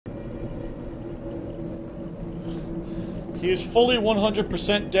He is fully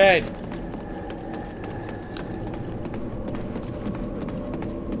 100% dead.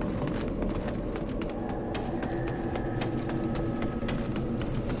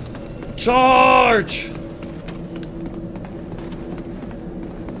 Charge!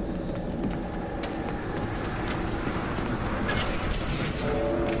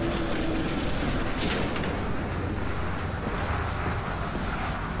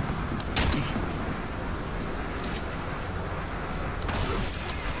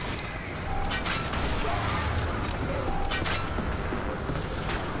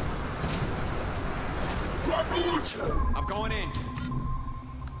 I'm going in.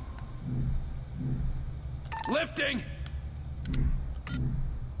 Lifting!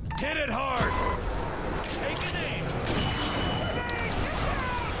 Hit it hard! Take an aim!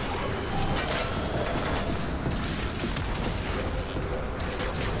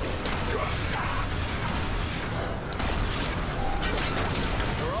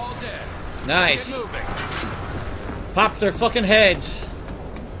 They're all dead. Nice. Get moving. Pop their fucking heads.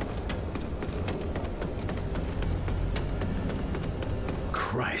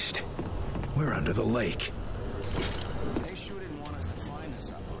 Christ. We're under the lake. They sure didn't want us to find this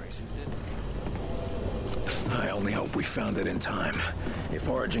operation, did they? I only hope we found it in time. If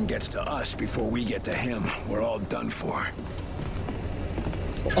Origin gets to us before we get to him, we're all done for.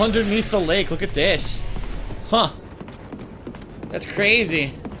 Underneath the lake, look at this. Huh. That's crazy.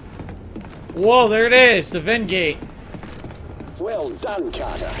 Whoa, there it is, the Ven Gate. Well done,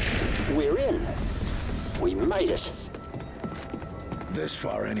 Carter. We're in. We made it. This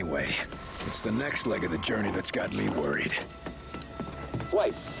far anyway. It's the next leg of the journey that's got me worried.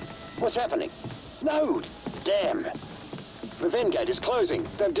 Wait, what's happening? No! Damn! The Ven Gate is closing.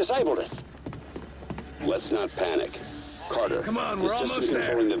 They've disabled it. Let's not panic. Carter, Come on, the we're system almost there.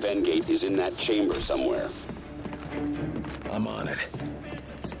 controlling the Ven Gate is in that chamber somewhere. I'm on it.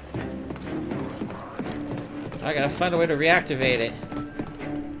 I gotta find a way to reactivate it.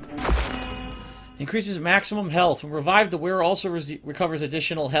 Increases maximum health. When revived, the wearer also recovers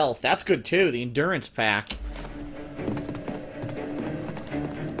additional health. That's good too, the endurance pack.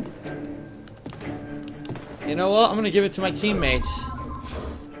 You know what? I'm gonna give it to my teammates.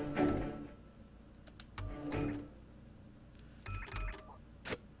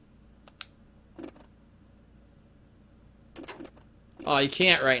 Oh, you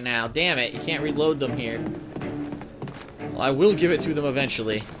can't right now. Damn it. You can't reload them here. Well, I will give it to them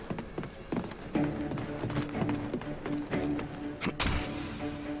eventually.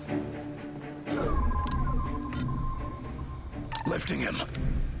 Lifting him.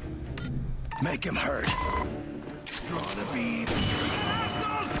 Make him hurt. Draw the bead.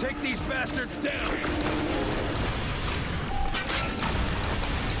 Take these bastards down!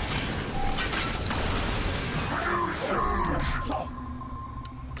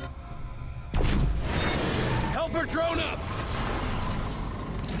 Helper drone up!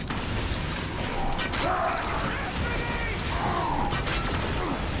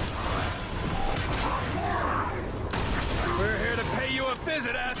 We're here to pay you a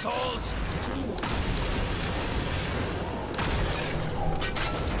visit, assholes!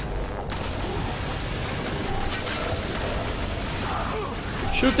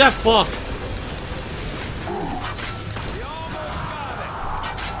 Shoot that fuck! We almost got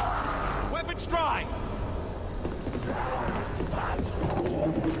it! Weapons dry!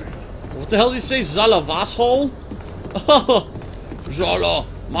 What the hell did he say? Zala Vasshole? Oh, Zala,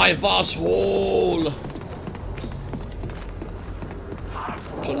 my Vasshole! That's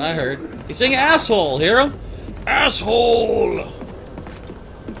what I heard. He's saying asshole, hear him? Asshole!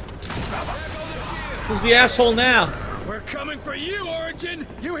 Who's the asshole now? We're coming for you, Origin!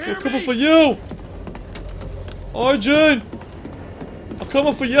 You hear me? We're coming for you! Origin! I'm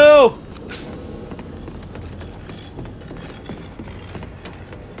coming for you!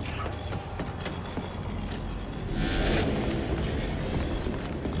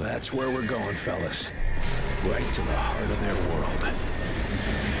 That's where we're going, fellas. Right to the heart of their world.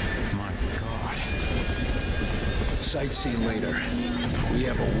 My God. Sightsee later. We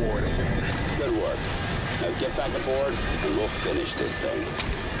have a war to win. Good work. Now get back aboard, and we'll finish this thing.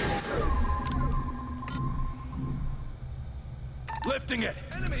 Lifting it!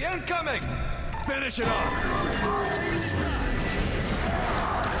 Enemy incoming! Finish it off!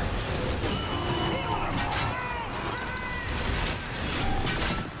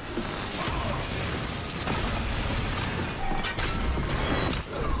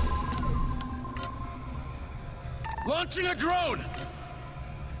 Launching a drone!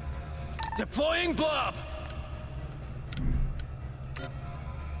 Deploying blob!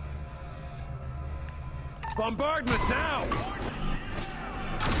 Bombardment now!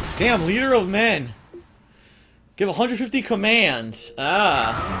 Damn, leader of men. Give 150 commands.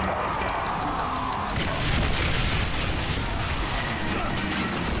 Ah.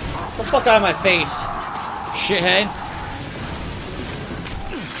 Get the fuck out of my face, shithead.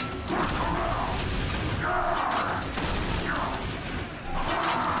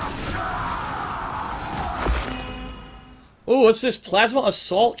 Ooh, what's this? Plasma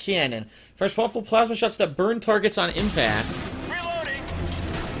assault cannon. Fires powerful plasma shots that burn targets on impact. Reloading.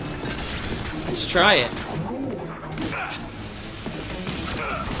 Let's try it.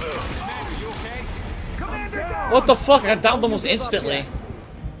 Commander, you okay? Commander, down. What the fuck? I got downed almost instantly.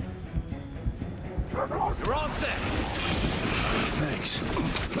 You're all set. Thanks.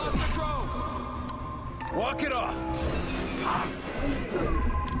 Lost the drone. Walk it off.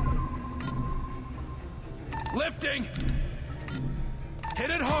 Lifting. Hit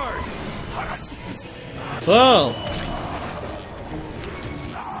it hard. Boom.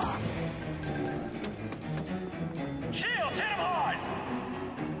 Shield, hit him hard.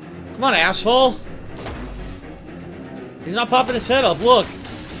 Come on, asshole. He's not popping his head up. Look.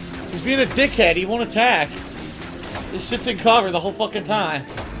 He's being a dickhead. He won't attack. He sits in cover the whole fucking time.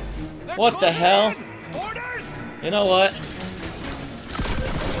 What the hell? Orders. You know what?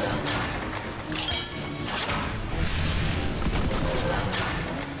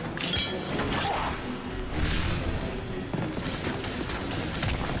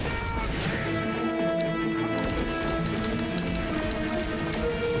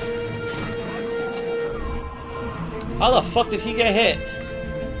 How the fuck did he get hit?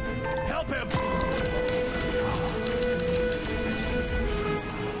 Help him.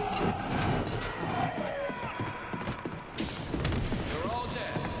 They're all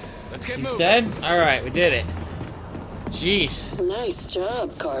dead. Let's get He's moving. dead? Alright, we did it. Jeez. Nice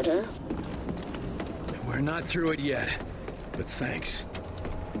job, Carter. We're not through it yet, but thanks.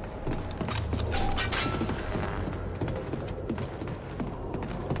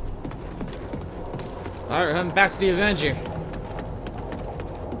 Alright, we're heading back to the Avenger.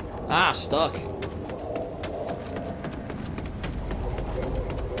 Ah, stuck.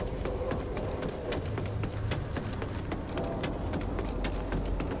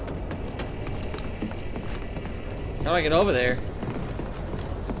 How do I get over there?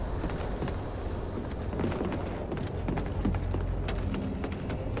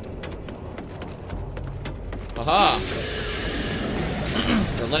 Aha!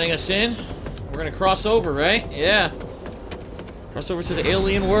 They're letting us in. We're gonna cross over, right? Yeah. Cross over to the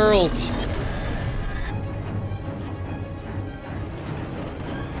alien world.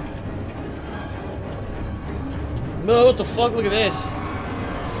 No, what the fuck? Look at this.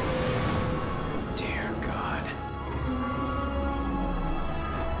 Dear God.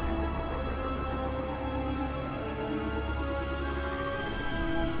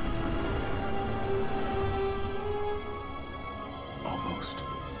 Almost.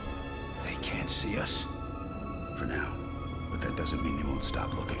 They can't see us. For now. But that doesn't mean they won't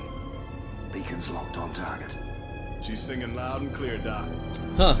stop looking. Beacon's locked on target. She's singing loud and clear, Doc.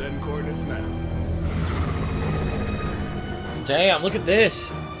 Huh. Setting coordinates now. Damn, look at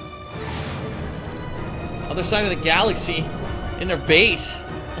this. Other side of the galaxy. In their base.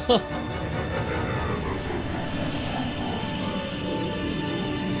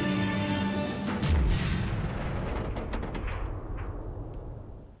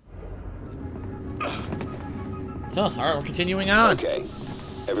 Alright, we're continuing on. Okay.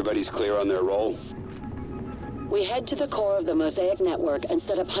 Everybody's clear on their role? We head to the core of the Mosaic network and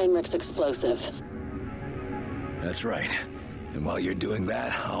set up Heinrich's explosive. That's right. And while you're doing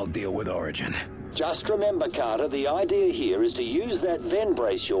that, I'll deal with Origin. Just remember, Carter, the idea here is to use that Ven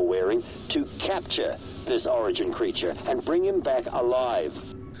brace you're wearing to capture this Origin creature and bring him back alive.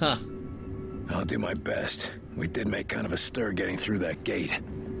 Huh. I'll do my best. We did make kind of a stir getting through that gate.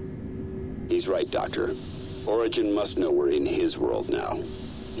 He's right, Doctor. Origin must know we're in his world now.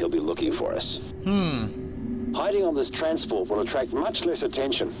 He'll be looking for us. Hiding on this transport will attract much less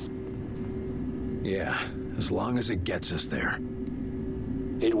attention. Yeah, as long as it gets us there.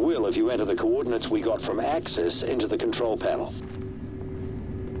 It will if you enter the coordinates we got from Axis into the control panel.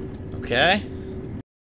 Okay.